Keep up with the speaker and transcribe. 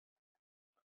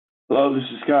Hello, this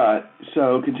is Scott.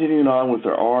 So continuing on with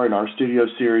our R and R Studio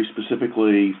series,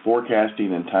 specifically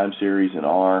forecasting and time series in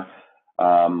R.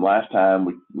 Last time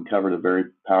we covered a very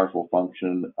powerful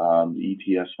function, the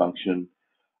ETS function,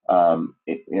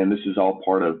 and this is all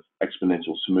part of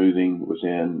exponential smoothing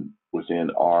within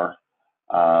R.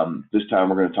 This time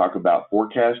we're going to talk about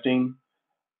forecasting,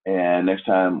 and next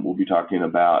time we'll be talking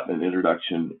about an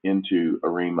introduction into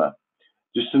ARIMA.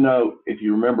 Just to note, if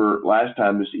you remember last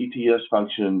time, this ETS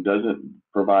function doesn't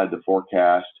provide the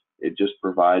forecast. It just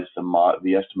provides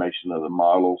the estimation of the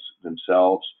models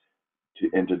themselves.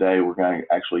 And today we're going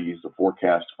to actually use the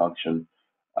forecast function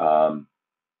to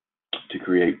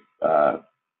create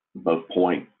both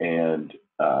point and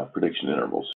prediction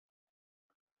intervals.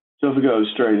 So if we go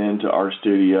straight into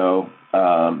RStudio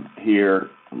here,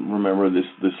 remember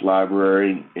this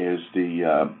library is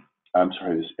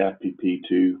this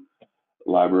FPP2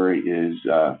 library is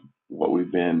what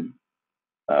we've been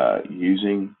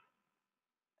using.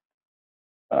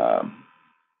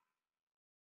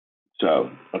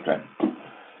 Okay.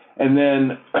 And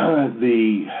then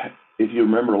if you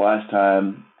remember last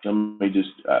time,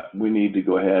 we need to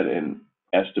go ahead and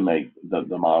estimate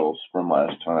the models from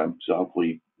last time. So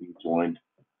hopefully you joined.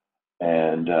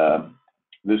 And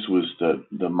this was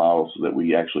the models that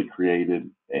we actually created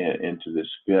into this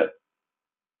fit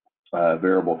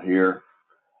variable here.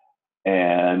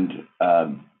 And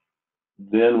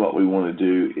then what we want to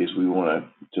do is we want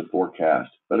to forecast.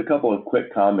 But a couple of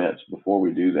quick comments before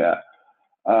we do that,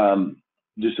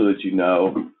 just so that you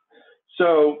know.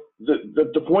 So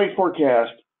the point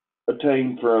forecast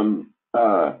obtained from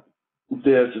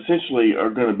this essentially are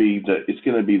going to be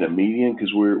the median,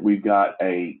 because we've got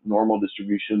a normal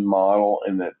distribution model,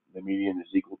 and that the median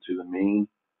is equal to the mean,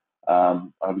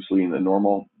 obviously in the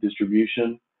normal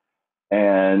distribution.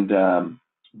 And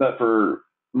but for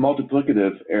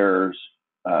multiplicative errors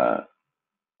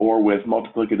or with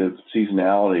multiplicative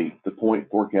seasonality, the point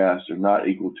forecasts are not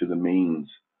equal to the means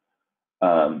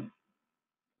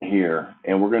here.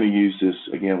 And we're going to use this,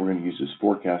 again, we're going to use this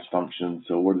forecast function.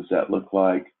 So what does that look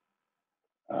like?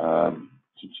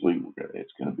 Essentially,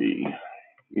 it's going to be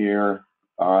here.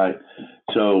 All right.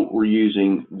 So we're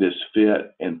using this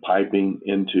fit and piping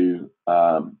into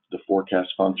the forecast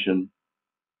function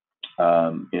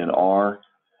in R,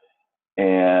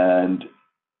 and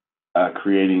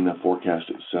creating the forecast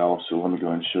itself. So let me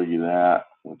go and show you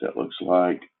what that looks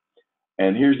like.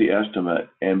 And here's the estimate.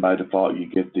 And by default, you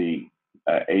get the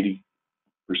 80%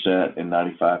 and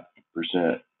 95%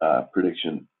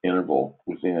 prediction interval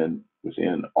within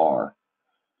R.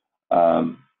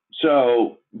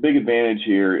 So big advantage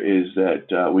here is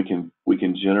that we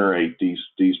can generate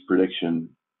these prediction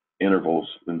intervals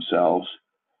themselves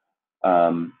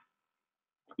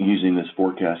using this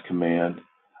forecast command.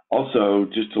 Also,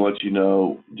 just to let you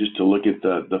know, just to look at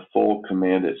the full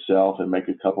command itself and make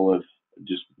a couple of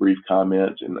just brief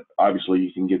comments. And obviously,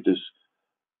 you can get this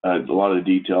a lot of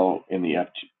the detail in the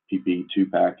FPP2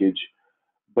 package.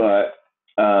 But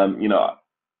you know,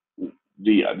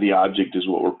 the object is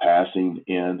what we're passing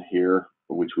in here,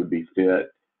 which would be fit.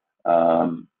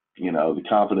 You know, the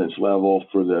confidence level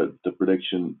for the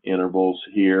prediction intervals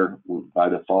here, by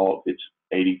default, it's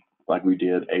 80, like we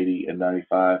did, 80 and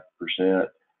 95%.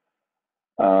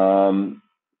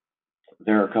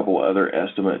 There are a couple other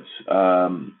estimates.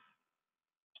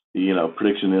 You know,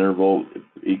 prediction interval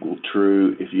equal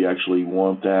true if you actually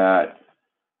want that.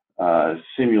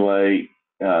 Simulate.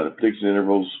 The prediction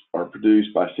intervals are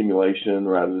produced by simulation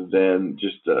rather than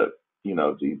just the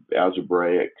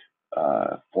algebraic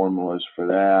formulas for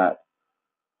that.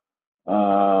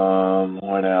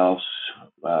 What else?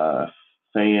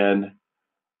 Fan.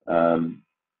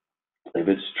 If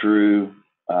it's true,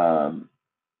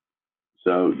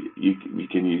 so you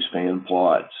can use fan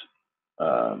plots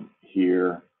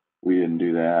here. We didn't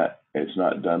do that. It's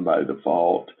not done by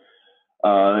default.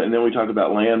 And then we talked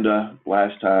about lambda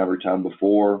last time or time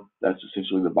before. That's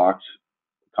essentially the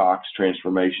Box-Cox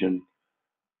transformation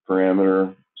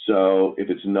parameter. So if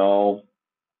it's null,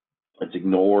 it's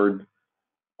ignored.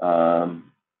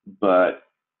 But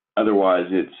otherwise,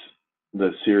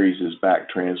 the series is back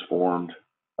transformed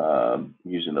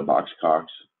using the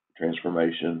Box-Cox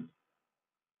transformation.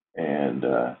 And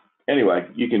anyway,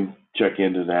 you can check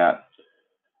into that.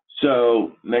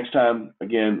 So next time,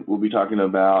 again, we'll be talking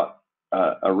about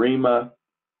ARIMA.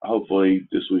 Hopefully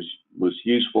this was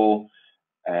useful,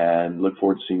 and look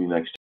forward to seeing you next time.